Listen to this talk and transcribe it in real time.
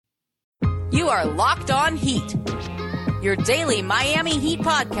You are Locked On Heat, your daily Miami Heat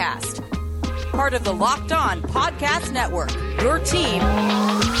podcast. Part of the Locked On Podcast Network, your team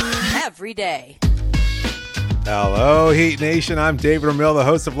every day. Hello, Heat Nation. I'm David Ramil, the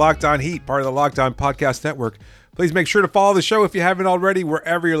host of Locked On Heat, part of the Locked On Podcast Network. Please make sure to follow the show if you haven't already,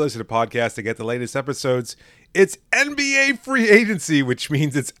 wherever you're listening to podcasts to get the latest episodes. It's NBA free agency, which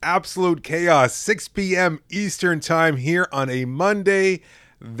means it's absolute chaos. 6 p.m. Eastern time here on a Monday.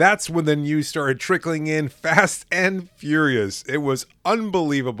 That's when the news started trickling in fast and furious. It was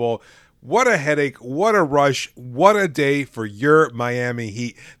unbelievable. What a headache. What a rush. What a day for your Miami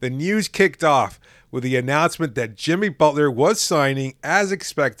Heat. The news kicked off with the announcement that Jimmy Butler was signing, as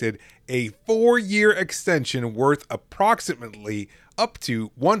expected, a 4-year extension worth approximately up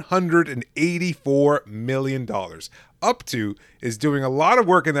to $184 million. Up to is doing a lot of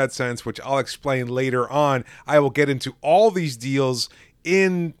work in that sense, which I'll explain later on. I will get into all these deals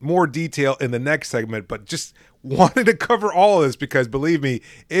in more detail in the next segment, but just wanted to cover all of this because, believe me,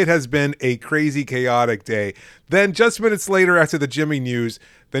 it has been a crazy, chaotic day. Then just minutes later, after the Jimmy news,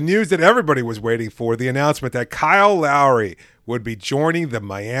 the news that everybody was waiting for, the announcement that Kyle Lowry would be joining the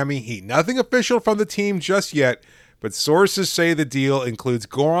Miami Heat. Nothing official from the team just yet, but sources say the deal includes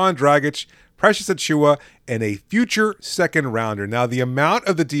Goran Dragic, Precious Achiuwa, and a future second rounder. Now, the amount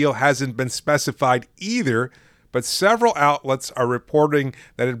of the deal hasn't been specified either, but several outlets are reporting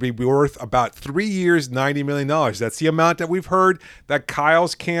that it'd be worth about 3 years, $90 million. That's the amount that we've heard that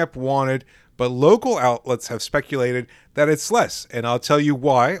Kyle's camp wanted, but local outlets have speculated that it's less, and I'll tell you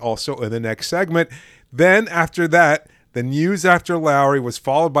why also in the next segment. Then after that, the news after Lowry was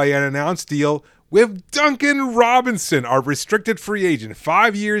followed by an announced deal with Duncan Robinson, our restricted free agent,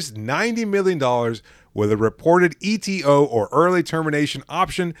 5 years, $90 million with a reported ETO or early termination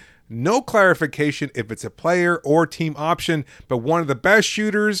option. No clarification if it's a player or team option, but one of the best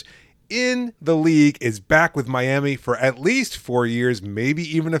shooters in the league is back with Miami for at least 4 years, maybe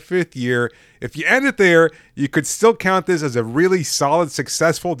even a 5th year. If you end it there, you could still count this as a really solid,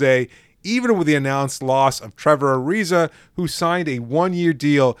 successful day, even with the announced loss of Trevor Ariza, who signed a 1-year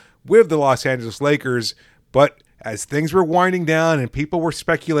deal with the Los Angeles Lakers. But as things were winding down and people were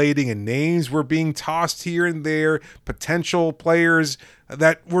speculating and names were being tossed here and there, potential players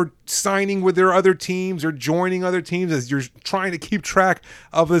that were signing with their other teams or joining other teams, as you're trying to keep track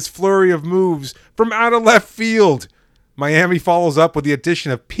of this flurry of moves from out of left field, Miami follows up with the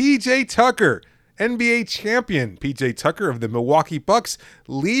addition of P.J. Tucker, NBA champion P.J. Tucker of the Milwaukee Bucks,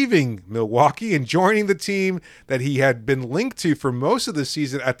 leaving Milwaukee and joining the team that he had been linked to for most of the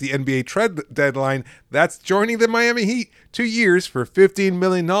season at the NBA trade deadline. That's joining the Miami Heat, 2 years for $15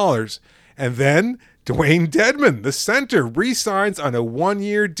 million. And then Dwayne Dedmon, the center, re-signs on a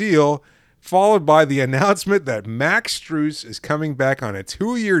 1-year deal, followed by the announcement that Max Strus is coming back on a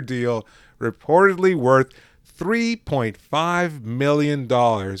 2-year deal, reportedly worth $3.5 million.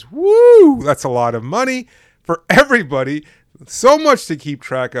 Woo! That's a lot of money for everybody. So much to keep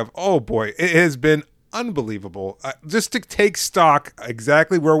track of. Oh boy, it has been unbelievable. Just to take stock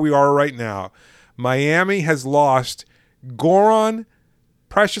exactly where we are right now, Miami has lost Goran,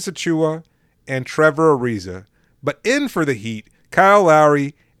 Precious Achiuwa, and Trevor Ariza. But in for the Heat, Kyle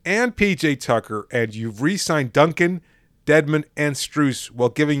Lowry and PJ Tucker, and you've re-signed Duncan, Dedmon, and Strus, while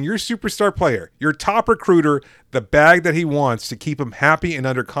giving your superstar player, your top recruiter, the bag that he wants to keep him happy and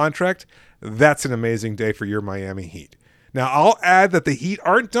under contract. That's an amazing day for your Miami Heat. Now, I'll add that the Heat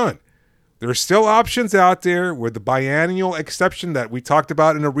aren't done. There are still options out there with the biannual exception that we talked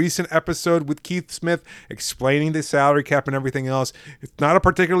about in a recent episode with Keith Smith, explaining the salary cap and everything else. It's not a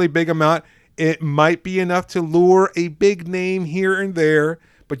particularly big amount. It might be enough to lure a big name here and there,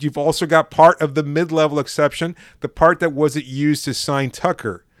 but you've also got part of the mid-level exception, the part that wasn't used to sign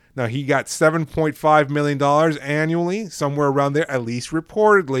Tucker. Now, he got $7.5 million annually, somewhere around there, at least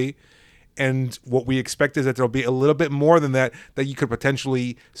reportedly. And what we expect is that there'll be a little bit more than that you could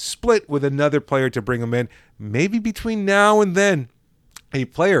potentially split with another player to bring him in. Maybe between now and then, a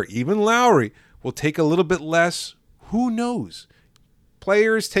player, even Lowry, will take a little bit less. Who knows?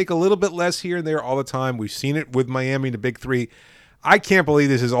 Players take a little bit less here and there all the time. We've seen it with Miami in the Big Three. I can't believe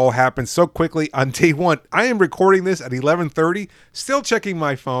this has all happened so quickly on day one. I am recording this at 11:30, still checking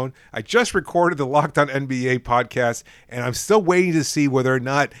my phone. I just recorded the Locked On NBA podcast, and I'm still waiting to see whether or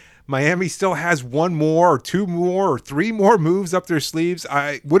not Miami still has one more or two more or three more moves up their sleeves.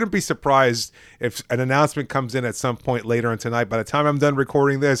 I wouldn't be surprised if an announcement comes in at some point later on tonight. By the time I'm done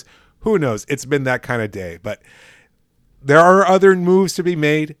recording this, who knows? It's been that kind of day. But there are other moves to be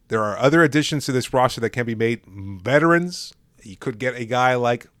made. There are other additions to this roster that can be made. Veterans. You could get a guy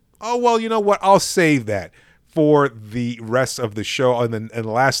like, oh, well, you know what? I'll save that for the rest of the show in the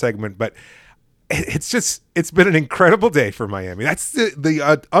last segment, but it's been an incredible day for Miami. That's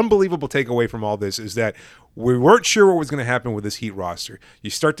the unbelievable takeaway from all this, is that we weren't sure what was going to happen with this Heat roster. You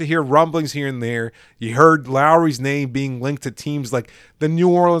start to hear rumblings here and there. You heard Lowry's name being linked to teams like the New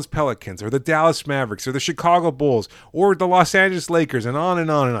Orleans Pelicans or the Dallas Mavericks or the Chicago Bulls or the Los Angeles Lakers, and on and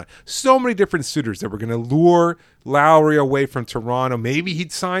on and on. So many different suitors that were going to lure Lowry away from Toronto. Maybe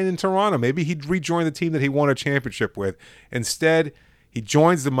he'd sign in Toronto. Maybe he'd rejoin the team that he won a championship with. Instead, he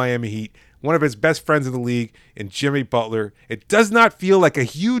joins the Miami Heat, one of his best friends in the league, in Jimmy Butler. It does not feel like a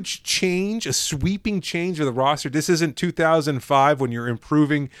huge change, a sweeping change of the roster. This isn't 2005 when you're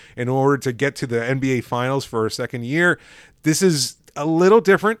improving in order to get to the NBA Finals for a second year. This is a little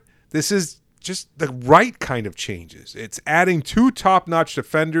different. This is just the right kind of changes. It's adding 2 top-notch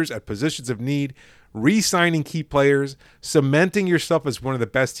defenders at positions of need, re-signing key players, cementing yourself as one of the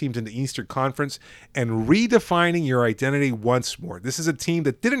best teams in the Eastern Conference, and redefining your identity once more. This is a team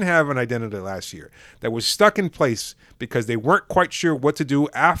that didn't have an identity last year, that was stuck in place because they weren't quite sure what to do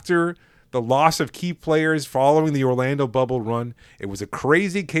after the loss of key players following the Orlando bubble run. It was a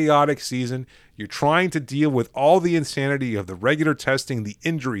crazy, chaotic season. You're trying to deal with all the insanity of the regular testing, the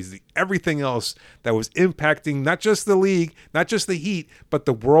injuries, the everything else that was impacting not just the league, not just the Heat, but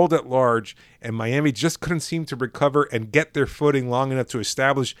the world at large. And Miami just couldn't seem to recover and get their footing long enough to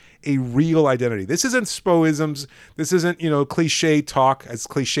establish a real identity. This isn't spoisms. This isn't, cliche talk, as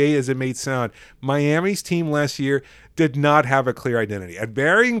cliche as it may sound. Miami's team last year did not have a clear identity. At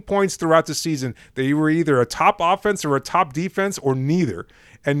varying points throughout the season, they were either a top offense or a top defense or neither.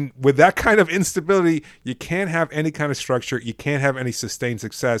 And with that kind of instability, you can't have any kind of structure. You can't have any sustained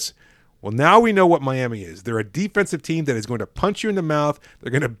success. Well, now we know what Miami is. They're a defensive team that is going to punch you in the mouth.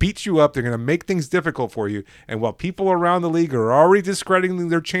 They're going to beat you up. They're going to make things difficult for you. And while people around the league are already discrediting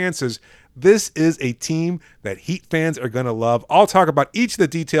their chances, this is a team that Heat fans are going to love. I'll talk about each of the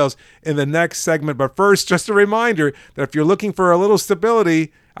details in the next segment. But first, just a reminder that if you're looking for a little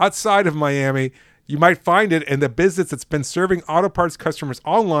stability outside of Miami, you might find it in the business that's been serving auto parts customers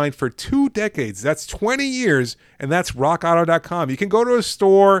online for 2 decades. That's 20 years, and that's rockauto.com. You can go to a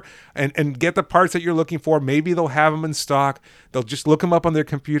store and get the parts that you're looking for. Maybe they'll have them in stock. They'll just look them up on their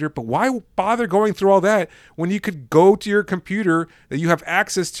computer. But why bother going through all that when you could go to your computer that you have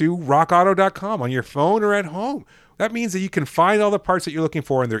access to, rockauto.com, on your phone or at home? That means that you can find all the parts that you're looking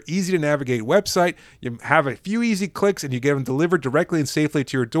for, and they're easy to navigate website. You have a few easy clicks, and you get them delivered directly and safely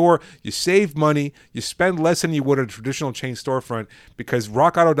to your door. You save money. You spend less than you would at a traditional chain storefront because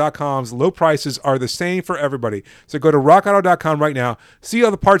rockauto.com's low prices are the same for everybody. So go to rockauto.com right now, see all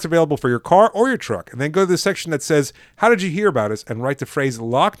the parts available for your car or your truck, and then go to the section that says, "How did you hear about us?" and write the phrase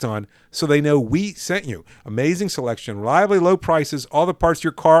 "Locked On" so they know we sent you. Amazing selection, reliably low prices, all the parts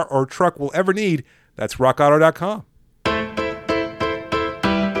your car or truck will ever need. That's rockauto.com.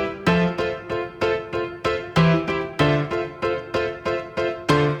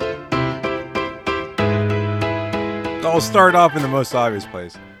 I'll start off in the most obvious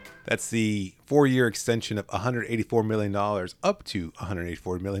place. That's the 4-year extension of $184 million, up to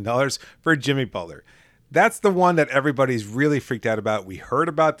 $184 million for Jimmy Butler. That's the one that everybody's really freaked out about. We heard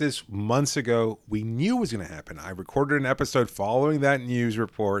about this months ago. We knew it was going to happen. I recorded an episode following that news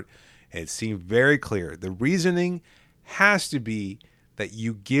report, and it seemed very clear. The reasoning has to be that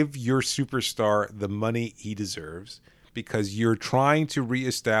you give your superstar the money he deserves because you're trying to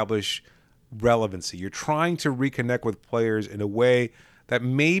reestablish relevancy. You're trying to reconnect with players in a way that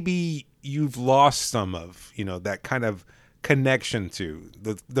maybe you've lost some of, that kind of connection to.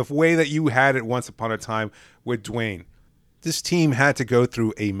 The way that you had it once upon a time with Dwayne. This team had to go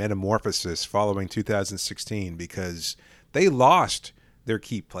through a metamorphosis following 2016 because they lost their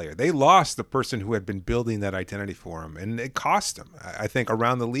key player. They lost the person who had been building that identity for them, and it cost them. I think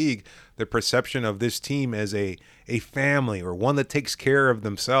around the league, the perception of this team as a family or one that takes care of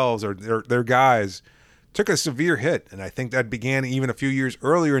themselves or their guys took a severe hit. And I think that began even a few years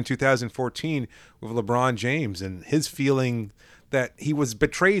earlier in 2014 with LeBron James and his feeling that he was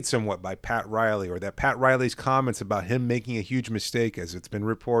betrayed somewhat by Pat Riley, or that Pat Riley's comments about him making a huge mistake, as it's been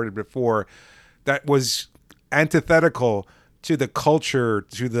reported before, that was antithetical to the culture,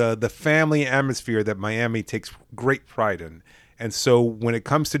 to the family atmosphere that Miami takes great pride in. And so when it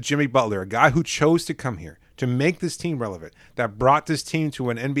comes to Jimmy Butler, a guy who chose to come here to make this team relevant, that brought this team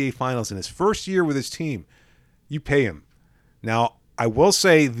to an NBA Finals in his first year with his team, you pay him. Now, I will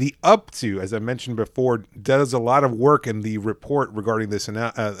say the up to, as I mentioned before, does a lot of work in the report regarding this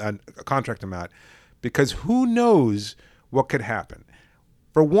contract amount, because who knows what could happen.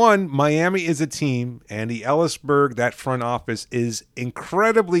 For one, Miami is a team, Andy Ellisberg, that front office, is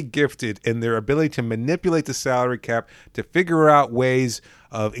incredibly gifted in their ability to manipulate the salary cap, to figure out ways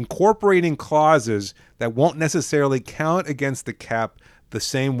of incorporating clauses that won't necessarily count against the cap the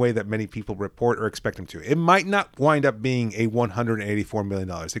same way that many people report or expect them to. It might not wind up being a $184 million.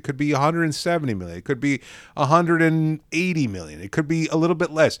 It could be $170 million. It could be $180 million. It could be a little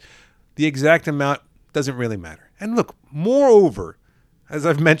bit less. The exact amount doesn't really matter. And look, moreover, as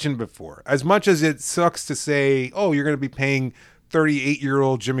I've mentioned before, as much as it sucks to say, oh, you're going to be paying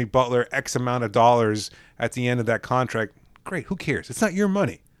 38-year-old Jimmy Butler X amount of dollars at the end of that contract, great, who cares? It's not your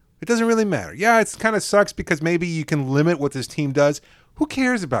money. It doesn't really matter. Yeah, it kind of sucks because maybe you can limit what this team does. Who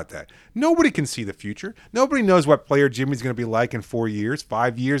cares about that? Nobody can see the future. Nobody knows what player Jimmy's going to be like in 4 years,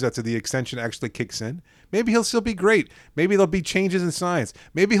 5 years after the extension actually kicks in. Maybe he'll still be great. Maybe there'll be changes in science.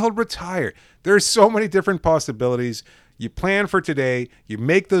 Maybe he'll retire. There's so many different possibilities. You plan for today. You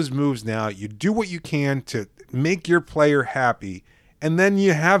make those moves now. You do what you can to make your player happy. And then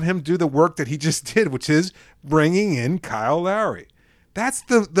you have him do the work that he just did, which is bringing in Kyle Lowry. That's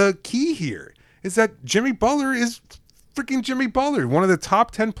the key here, is that Jimmy Butler is freaking Jimmy Butler, one of the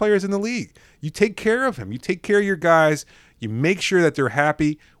top 10 players in the league. You take care of him. You take care of your guys. You make sure that they're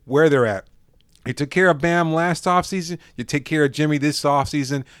happy where they're at. You took care of Bam last offseason. You take care of Jimmy this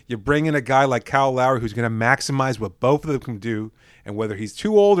offseason. You bring in a guy like Kyle Lowry who's going to maximize what both of them can do. And whether he's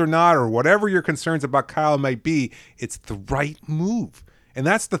too old or not, or whatever your concerns about Kyle might be, it's the right move. And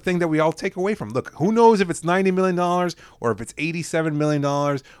that's the thing that we all take away from. Look, who knows if it's $90 million or if it's $87 million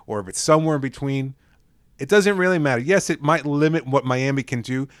or if it's somewhere in between. It doesn't really matter. Yes, it might limit what Miami can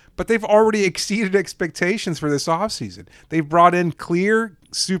do, but they've already exceeded expectations for this offseason. They've brought in clear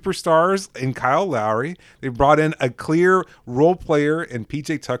superstars in Kyle Lowry. They've brought in a clear role player in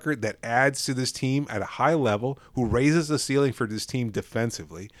PJ Tucker that adds to this team at a high level, who raises the ceiling for this team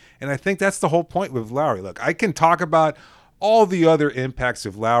defensively. And I think that's the whole point with Lowry. Look, I can talk about all the other impacts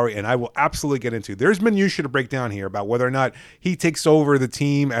of Lowry, and I will absolutely get into. There's minutia to break down here about whether or not he takes over the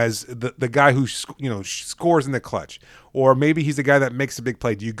team as the guy who scores in the clutch, or maybe he's the guy that makes a big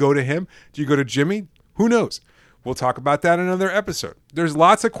play. Do you go to him? Do you go to Jimmy? Who knows? We'll talk about that in another episode. There's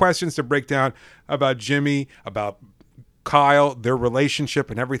lots of questions to break down about Jimmy, about Kyle, their relationship,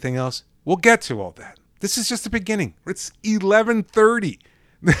 and everything else. We'll get to all that. This is just the beginning. It's 11:30.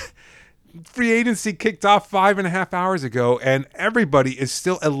 Free agency kicked off 5.5 hours ago, and everybody is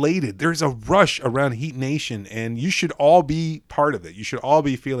still elated. There's a rush around Heat Nation, and you should all be part of it. You should all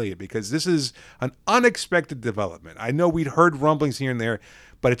be feeling it, because this is an unexpected development. I know we'd heard rumblings here and there,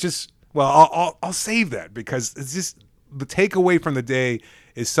 but it just, well, I'll save that, because it's just the takeaway from the day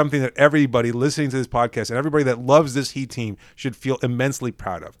is something that everybody listening to this podcast and everybody that loves this Heat team should feel immensely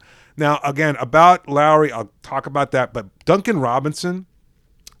proud of. Now, again, about Lowry, I'll talk about that, but Duncan Robinson,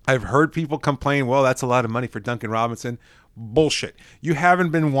 I've heard people complain, well, that's a lot of money for Duncan Robinson. Bullshit. You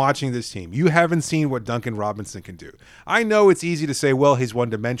haven't been watching this team. You haven't seen what Duncan Robinson can do. I know it's easy to say, well, he's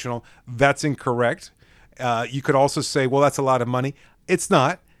one-dimensional. That's incorrect. You could also say, well, that's a lot of money. It's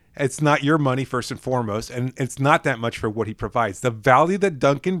not. It's not your money, first and foremost, and it's not that much for what he provides. The value that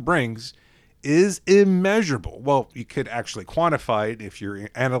Duncan brings is immeasurable. Well, you could actually quantify it if you're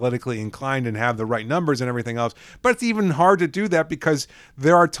analytically inclined and have the right numbers and everything else, but it's even hard to do that because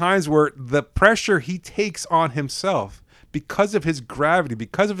there are times where the pressure he takes on himself, because of his gravity,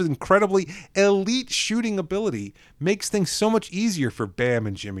 because of his incredibly elite shooting ability, makes things so much easier for Bam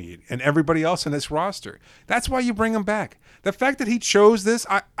and Jimmy and everybody else in this roster. That's why you bring him back. The fact that he chose this,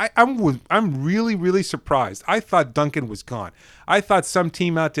 I'm really, really surprised. I thought Duncan was gone. I thought some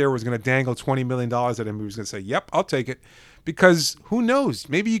team out there was going to dangle $20 million at him. He was going to say, yep, I'll take it. Because who knows?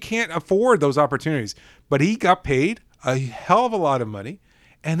 Maybe you can't afford those opportunities. But he got paid a hell of a lot of money,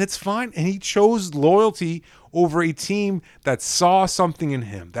 and it's fine. And he chose loyalty over a team that saw something in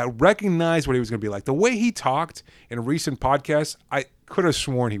him, that recognized what he was going to be like. The way he talked in a recent podcast, I could have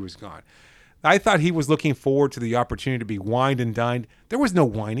sworn he was gone. I thought he was looking forward to the opportunity to be wined and dined. There was no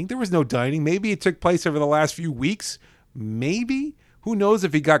whining. There was no dining. Maybe it took place over the last few weeks. Maybe. Who knows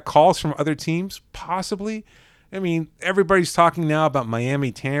if he got calls from other teams? Possibly. I mean, everybody's talking now about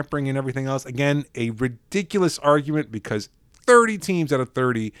Miami tampering and everything else. Again, a ridiculous argument because 30 teams out of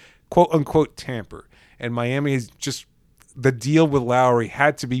 30, quote-unquote, tamper. And Miami is just, the deal with Lowry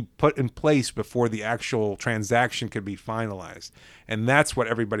had to be put in place before the actual transaction could be finalized. And that's what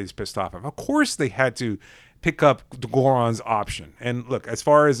everybody's pissed off of. Of course they had to pick up Goran's option. And look, as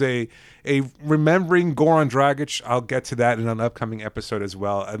far as a remembering Goran Dragic, I'll get to that in an upcoming episode as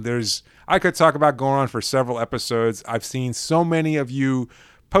well. And I could talk about Goran for several episodes. I've seen so many of you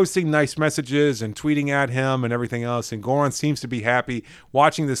posting nice messages and tweeting at him and everything else. And Goran seems to be happy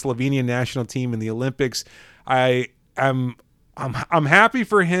watching the Slovenian national team in the Olympics. I'm happy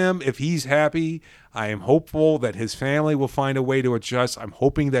for him if he's happy. I am hopeful that his family will find a way to adjust. I'm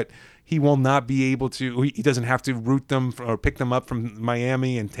hoping that he will not be able to, he doesn't have to root them or pick them up from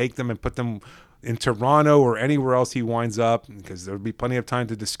Miami and take them and put them in Toronto or anywhere else he winds up, because there'll be plenty of time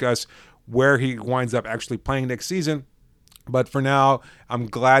to discuss where he winds up actually playing next season. But for now, I'm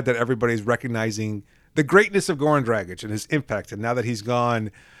glad that everybody's recognizing the greatness of Goran Dragic and his impact. And now that he's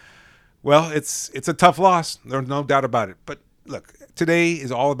gone, well, it's a tough loss. There's no doubt about it. But look, today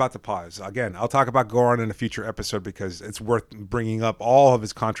is all about the pause. Again, I'll talk about Goran in a future episode because it's worth bringing up all of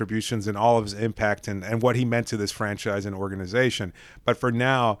his contributions and all of his impact and what he meant to this franchise and organization. But for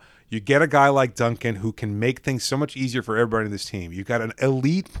now, you get a guy like Duncan who can make things so much easier for everybody in this team. You've got an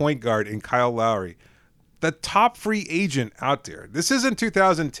elite point guard in Kyle Lowry, the top free agent out there. This isn't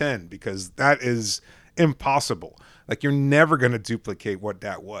 2010 because that is impossible. Like, you're never going to duplicate what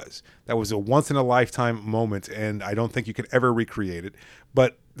that was. That was a once-in-a-lifetime moment, and I don't think you could ever recreate it.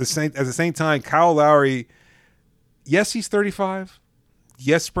 But at the same time, Kyle Lowry, yes, he's 35.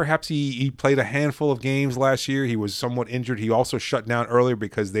 Yes, perhaps he played a handful of games last year. He was somewhat injured. He also shut down earlier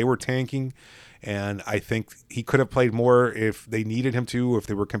because they were tanking, and I think he could have played more if they needed him to, if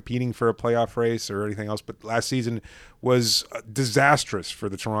they were competing for a playoff race or anything else. But last season was disastrous for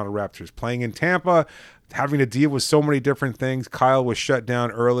the Toronto Raptors. Playing in Tampa, having to deal with so many different things. Kyle was shut down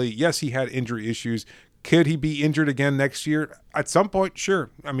early. Yes, he had injury issues. Could he be injured again next year? At some point, sure.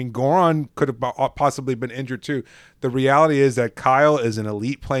 I mean, Goran could have possibly been injured too. The reality is that Kyle is an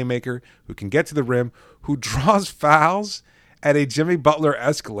elite playmaker who can get to the rim, who draws fouls at a Jimmy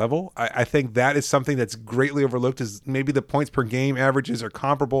Butler-esque level. I think that is something that's greatly overlooked, is maybe the points per game averages are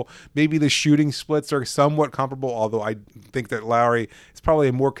comparable. Maybe the shooting splits are somewhat comparable, although I think that Lowry is probably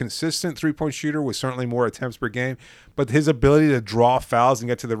a more consistent three-point shooter with certainly more attempts per game. But his ability to draw fouls and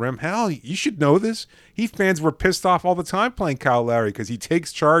get to the rim, hell, you should know this. Heat fans were pissed off all the time playing Kyle Lowry because he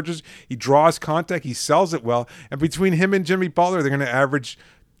takes charges, he draws contact, he sells it well. And between him and Jimmy Butler, they're going to average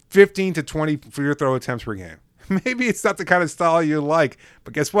 15 to 20 free throw attempts per game. Maybe it's not the kind of style you like,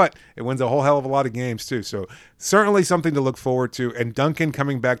 but guess what? It wins a whole hell of a lot of games too. So certainly something to look forward to. And Duncan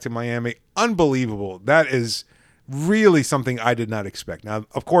coming back to Miami, unbelievable. That is really something I did not expect. Now,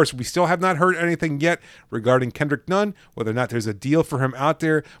 of course, we still have not heard anything yet regarding Kendrick Nunn, whether or not there's a deal for him out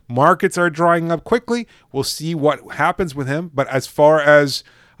there. Markets are drying up quickly. We'll see what happens with him. But as far as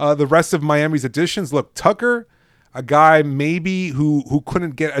the rest of Miami's additions, look, Tucker, a guy maybe who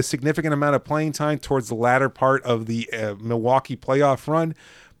couldn't get a significant amount of playing time towards the latter part of the Milwaukee playoff run,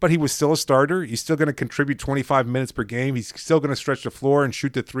 but he was still a starter. He's still going to contribute 25 minutes per game. He's still going to stretch the floor and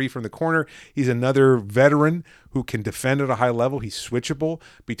shoot the three from the corner. He's another veteran who can defend at a high level. He's switchable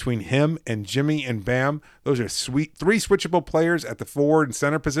between him and Jimmy and Bam. Those are three switchable players at the forward and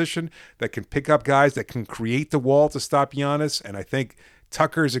center position that can pick up guys that can create the wall to stop Giannis. And I think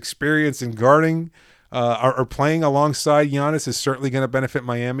Tucker's experience in guarding or playing alongside Giannis is certainly going to benefit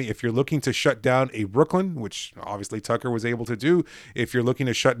Miami. If you're looking to shut down a Brooklyn, which obviously Tucker was able to do, if you're looking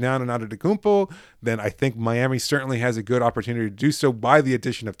to shut down an Antetokounmpo, then I think Miami certainly has a good opportunity to do so by the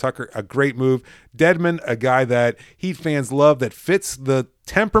addition of Tucker. A great move. Dedmon, a guy that Heat fans love, that fits the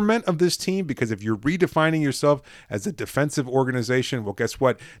temperament of this team, because if you're redefining yourself as a defensive organization, well, guess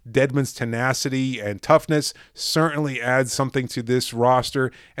what? Dedmon's tenacity and toughness certainly adds something to this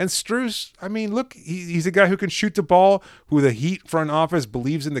roster. And Strus, I mean, look, he's a guy who can shoot the ball, who the Heat front office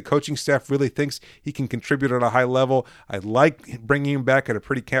believes in. The coaching staff really thinks he can contribute at a high level. I like bringing him back at a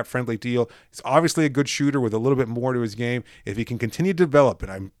pretty cap-friendly deal. He's obviously a good shooter with a little bit more to his game. If he can continue to develop,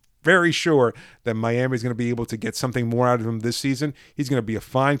 and I'm very sure that Miami is going to be able to get something more out of him this season. He's going to be a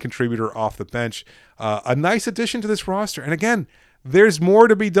fine contributor off the bench. A nice addition to this roster. And again, there's more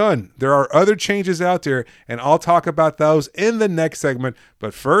to be done. There are other changes out there, and I'll talk about those in the next segment.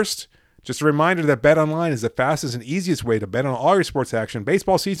 But first, just a reminder that BetOnline is the fastest and easiest way to bet on all your sports action.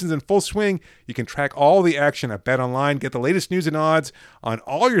 Baseball season's in full swing. You can track all the action at BetOnline. Get the latest news and odds on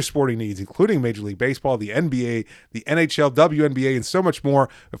all your sporting needs, including Major League Baseball, the NBA, the NHL, WNBA, and so much more.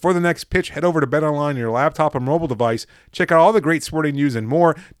 Before the next pitch, head over to BetOnline on your laptop or mobile device. Check out all the great sporting news and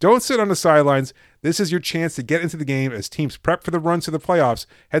more. Don't sit on the sidelines. This is your chance to get into the game as teams prep for the runs to the playoffs.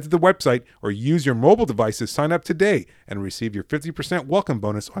 Head to the website or use your mobile device to sign up today and receive your 50% welcome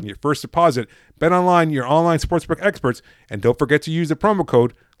bonus on your first deposit. BetOnline, your online sportsbook experts, and don't forget to use the promo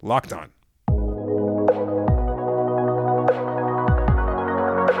code LOCKEDON.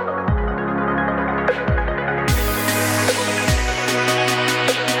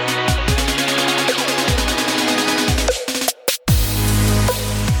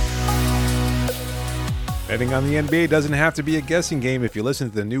 Betting on the NBA doesn't have to be a guessing game if you listen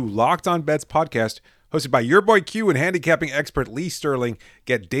to the new Locked On Bets podcast, hosted by your boy Q and handicapping expert Lee Sterling.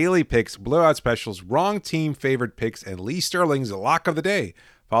 Get daily picks, blowout specials, wrong team favorite picks, and Lee Sterling's lock of the day.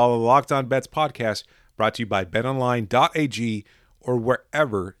 Follow the Locked On Bets podcast, brought to you by betonline.ag or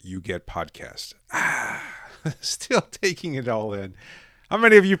wherever you get podcasts. Still taking it all in. How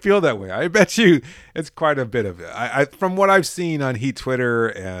many of you feel that way? I bet you it's quite a bit of it. I from what I've seen on Heat Twitter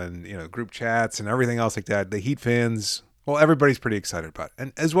and group chats and everything else like that, the Heat fans, well, everybody's pretty excited about it,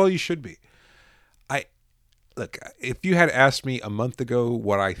 and as well you should be. Look, if you had asked me a month ago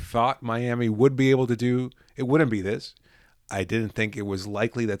what I thought Miami would be able to do, it wouldn't be this. I didn't think it was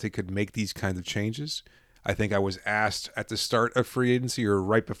likely that they could make these kinds of changes. I think I was asked at the start of free agency or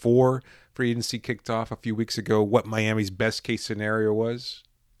right before free agency kicked off a few weeks ago what Miami's best case scenario was.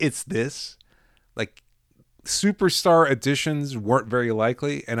 It's this. Like, superstar additions weren't very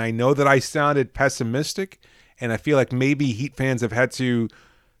likely, and I know that I sounded pessimistic, and I feel like maybe Heat fans have had to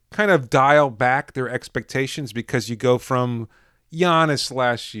kind of dial back their expectations because you go from Giannis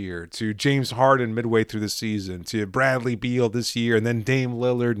last year to James Harden midway through the season to Bradley Beal this year and then Dame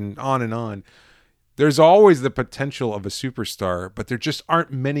Lillard and on and on. There's always the potential of a superstar, but there just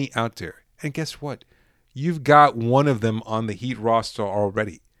aren't many out there. And guess what? You've got one of them on the Heat roster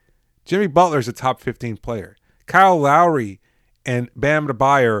already. Jimmy Butler's a top 15 player. Kyle Lowry and Bam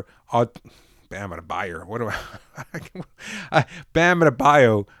Adebayo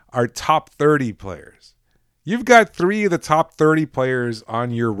are top 30 players. You've got 3 of the top 30 players on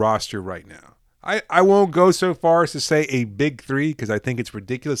your roster right now. I won't go so far as to say a big 3 because I think it's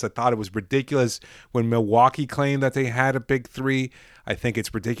ridiculous. I thought it was ridiculous when Milwaukee claimed that they had a big 3. I think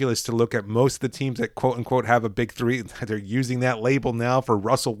it's ridiculous to look at most of the teams that quote unquote have a big 3. They're using that label now for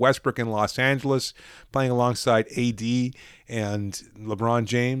Russell Westbrook in Los Angeles, playing alongside AD and LeBron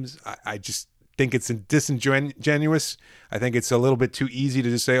James. I just think it's disingenuous. I think it's a little bit too easy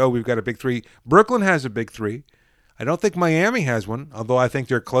to just say, oh, we've got a big 3. Brooklyn has a big 3. I don't think Miami has one, although I think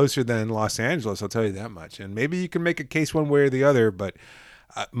they're closer than Los Angeles, I'll tell you that much. And maybe you can make a case one way or the other, but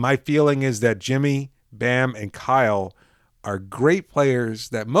my feeling is that Jimmy, Bam, and Kyle are great players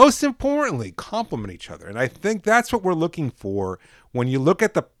that most importantly complement each other. And I think that's what we're looking for when you look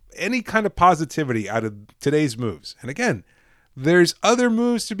at any kind of positivity out of today's moves. And again, there's other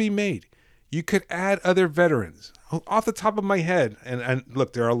moves to be made. You could add other veterans. Off the top of my head, and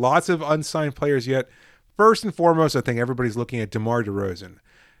look, there are lots of unsigned players yet. First and foremost, I think everybody's looking at DeMar DeRozan.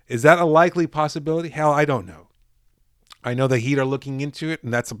 Is that a likely possibility? Hell, I don't know. I know the Heat are looking into it,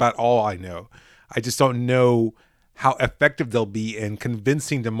 and that's about all I know. I just don't know how effective they'll be in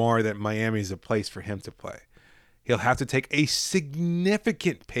convincing DeMar that Miami is a place for him to play. He'll have to take a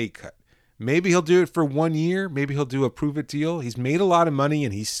significant pay cut. Maybe he'll do it for 1 year. Maybe he'll do a prove-it deal. He's made a lot of money,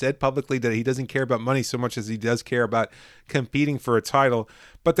 and he's said publicly that he doesn't care about money so much as he does care about competing for a title.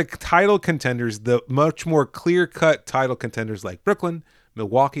 But the title contenders, the much more clear-cut title contenders like Brooklyn,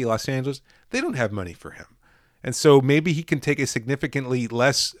 Milwaukee, Los Angeles, they don't have money for him. And so maybe he can take a significantly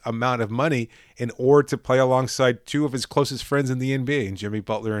less amount of money in order to play alongside 2 of his closest friends in the NBA, and Jimmy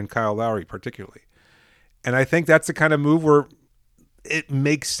Butler and Kyle Lowry particularly. And I think that's the kind of move where it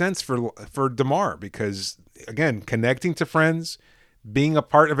makes sense for DeMar because, again, connecting to friends, being a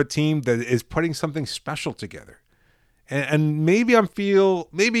part of a team that is putting something special together. And maybe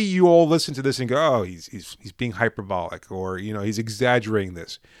maybe you all listen to this and go, oh, he's being hyperbolic or, he's exaggerating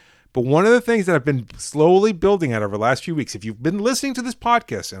this. But one of the things that I've been slowly building out over the last few weeks, if you've been listening to this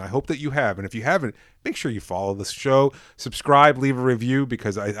podcast, and I hope that you have, and if you haven't, make sure you follow the show, subscribe, leave a review,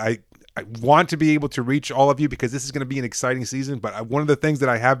 because I want to be able to reach all of you because this is going to be an exciting season. But one of the things that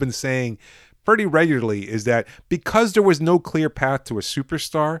I have been saying pretty regularly is that because there was no clear path to a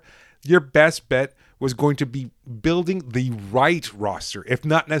superstar, your best bet was going to be building the right roster, if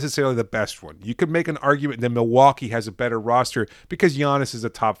not necessarily the best one. You could make an argument that Milwaukee has a better roster because Giannis is a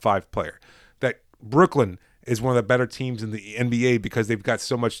top 5 player, that Brooklyn is one of the better teams in the NBA because they've got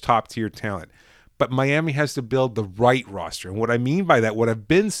so much top-tier talent. But Miami has to build the right roster. And what I mean by that, what I've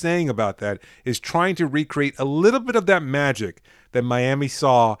been saying about that, is trying to recreate a little bit of that magic that Miami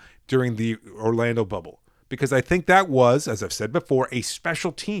saw during the Orlando bubble. Because I think that was, as I've said before, a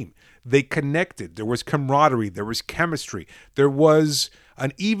special team. They connected. There was camaraderie. There was chemistry. There was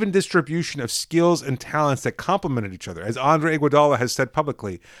an even distribution of skills and talents that complemented each other. As Andre Iguodala has said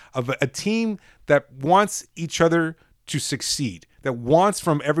publicly, of a team that wants each other to succeed, that wants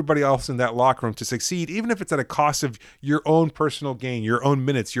from everybody else in that locker room to succeed, even if it's at a cost of your own personal gain, your own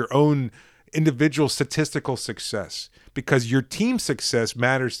minutes, your own individual statistical success, because your team success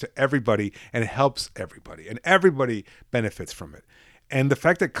matters to everybody and it helps everybody, and everybody benefits from it. And the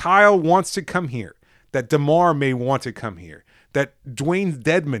fact that Kyle wants to come here, that DeMar may want to come here, that Dwayne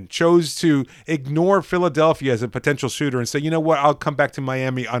Dedmon chose to ignore Philadelphia as a potential shooter and say, you know what, I'll come back to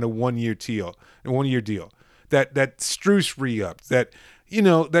Miami on a one-year deal. That Strus re-upped, that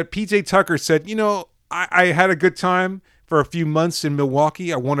PJ Tucker said, I had a good time for a few months in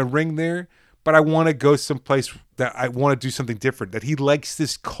Milwaukee. I want a ring there, but I want to go someplace that I want to do something different, that he likes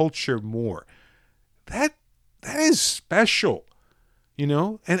this culture more. That is special,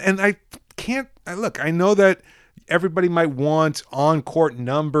 and I can't, I know that everybody might want on-court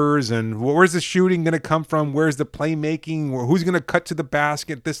numbers and where's the shooting going to come from? Where's the playmaking? Or who's going to cut to the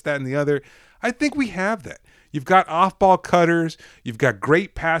basket? This, that, and the other. I think we have that. You've got off-ball cutters. You've got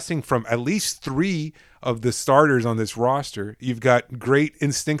great passing from at least 3 of the starters on this roster. You've got great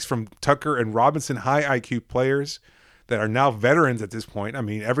instincts from Tucker and Robinson, high IQ players that are now veterans at this point. I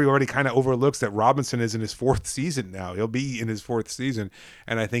mean, everybody kind of overlooks that Robinson is in his 4th season now. He'll be in his 4th season,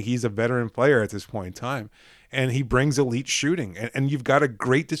 and I think he's a veteran player at this point in time. And he brings elite shooting, and you've got a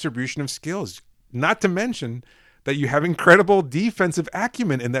great distribution of skills, not to mention that you have incredible defensive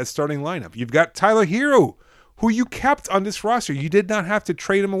acumen in that starting lineup. You've got Tyler Hero, who you kept on this roster. You did not have to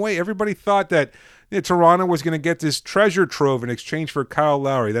trade him away. Everybody thought that Toronto was going to get this treasure trove in exchange for Kyle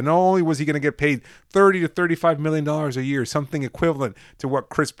Lowry. That not only was he going to get paid $30 to $35 million a year, something equivalent to what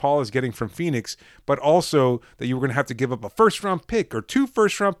Chris Paul is getting from Phoenix, but also that you were going to have to give up a first-round pick or 2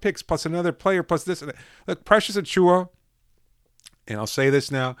 first-round picks plus another player plus this. Look, Precious Achiuwa, and I'll say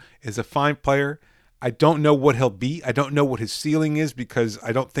this now, is a fine player. I don't know what he'll be. I don't know what his ceiling is because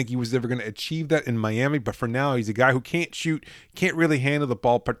I don't think he was ever going to achieve that in Miami. But for now, he's a guy who can't shoot, can't really handle the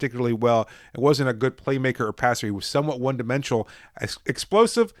ball particularly well. It wasn't a good playmaker or passer. He was somewhat one-dimensional,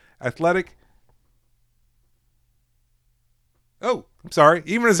 explosive, athletic. Oh, I'm sorry.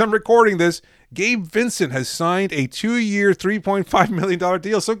 Even as I'm recording this, Gabe Vincent has signed a 2-year, $3.5 million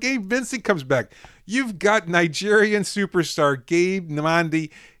deal. So Gabe Vincent comes back. You've got Nigerian superstar Gabe Nnamdi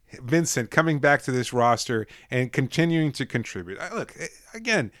Vincent coming back to this roster and continuing to contribute. Look,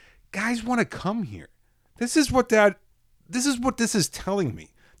 again, guys want to come here. This is what this is telling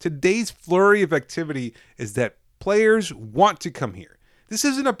me. Today's flurry of activity is that players want to come here. This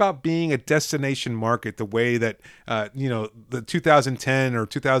isn't about being a destination market the way that the 2010 or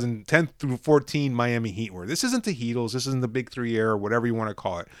 2010 through 14 Miami Heat were. This isn't the Heatles. This isn't the Big Three era, whatever you want to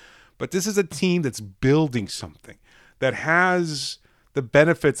call it. But this is a team that's building something that has the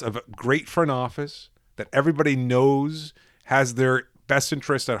benefits of a great front office that everybody knows has their best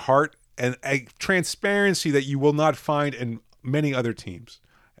interest at heart and a transparency that you will not find in many other teams.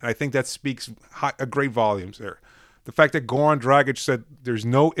 And I think that speaks great volumes there. The fact that Goran Dragic said there's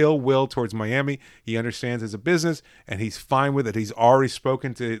no ill will towards Miami. He understands it's a business and he's fine with it. He's already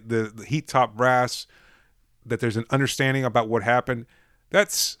spoken to the Heat top brass that there's an understanding about what happened.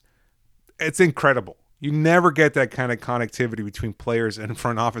 It's incredible. You never get that kind of connectivity between players and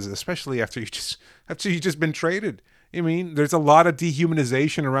front offices, especially after you just been traded. I mean, there's a lot of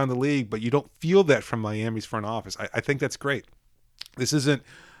dehumanization around the league, but you don't feel that from Miami's front office. I think that's great. This isn't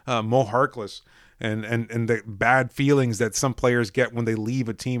Mo Harkless and the bad feelings that some players get when they leave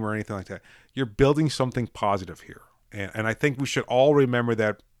a team or anything like that. You're building something positive here. And I think we should all remember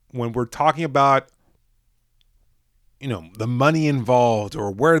that when we're talking about the money involved or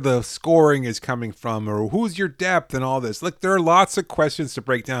where the scoring is coming from or who's your depth and all this. Look, there are lots of questions to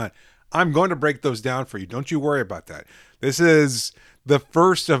break down. I'm going to break those down for you. Don't you worry about that. This is the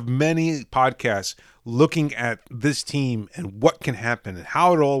first of many podcasts looking at this team and what can happen and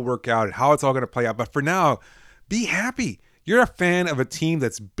how it'll all work out and how it's all going to play out. But for now, be happy. You're a fan of a team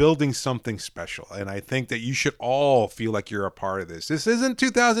that's building something special. And I think that you should all feel like you're a part of this. This isn't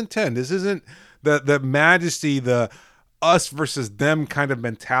 2010. This isn't the majesty, the us versus them kind of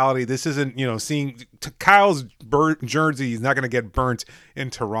mentality. This isn't, seeing Kyle's jersey is not going to get burnt in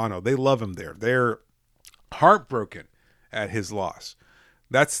Toronto. They love him there. They're heartbroken at his loss.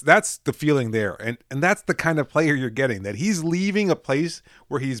 That's the feeling there. And that's the kind of player you're getting, that he's leaving a place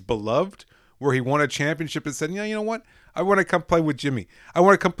where he's beloved, where he won a championship and said, you know what? I want to come play with Jimmy. I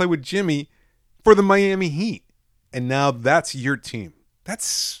want to come play with Jimmy for the Miami Heat. And now that's your team.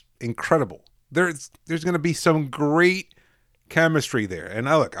 That's incredible. There's going to be some great chemistry there. And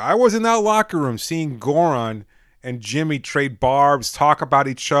I was in that locker room seeing Goran and Jimmy trade barbs, talk about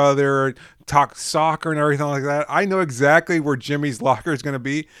each other, talk soccer and everything like that. I know exactly where Jimmy's locker is going to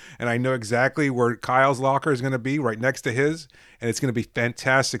be, and I know exactly where Kyle's locker is going to be, right next to his. And it's going to be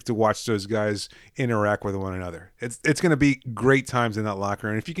fantastic to watch those guys interact with one another. It's going to be great times in that locker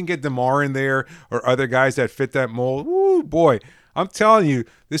room. And if you can get DeMar in there or other guys that fit that mold, woo, boy, I'm telling you,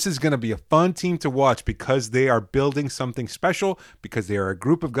 this is going to be a fun team to watch because they are building something special, because they are a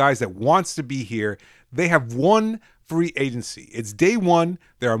group of guys that wants to be here. They have won free agency. It's day one.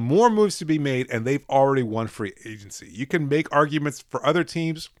 There are more moves to be made, and they've already won free agency. You can make arguments for other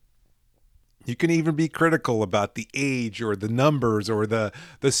teams. You can even be critical about the age or the numbers or the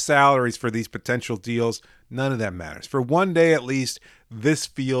salaries for these potential deals. None of that matters. For one day at least, this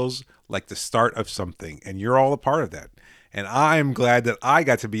feels like the start of something, and you're all a part of that. And I'm glad that I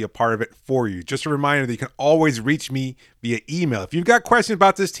got to be a part of it for you. Just a reminder that you can always reach me via email. If you've got questions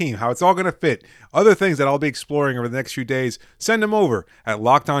about this team, how it's all going to fit, other things that I'll be exploring over the next few days, send them over at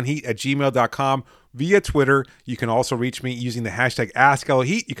lockedonheat@gmail.com. Via Twitter, you can also reach me using the hashtag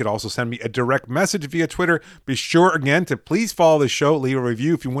AskLHeat. You could also send me a direct message via Twitter. Be sure, again, to please follow the show, leave a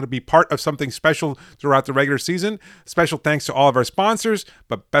review if you want to be part of something special throughout the regular season. Special thanks to all of our sponsors,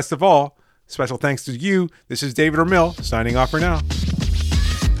 but best of all, special thanks to you. This is David Ramil signing off for now.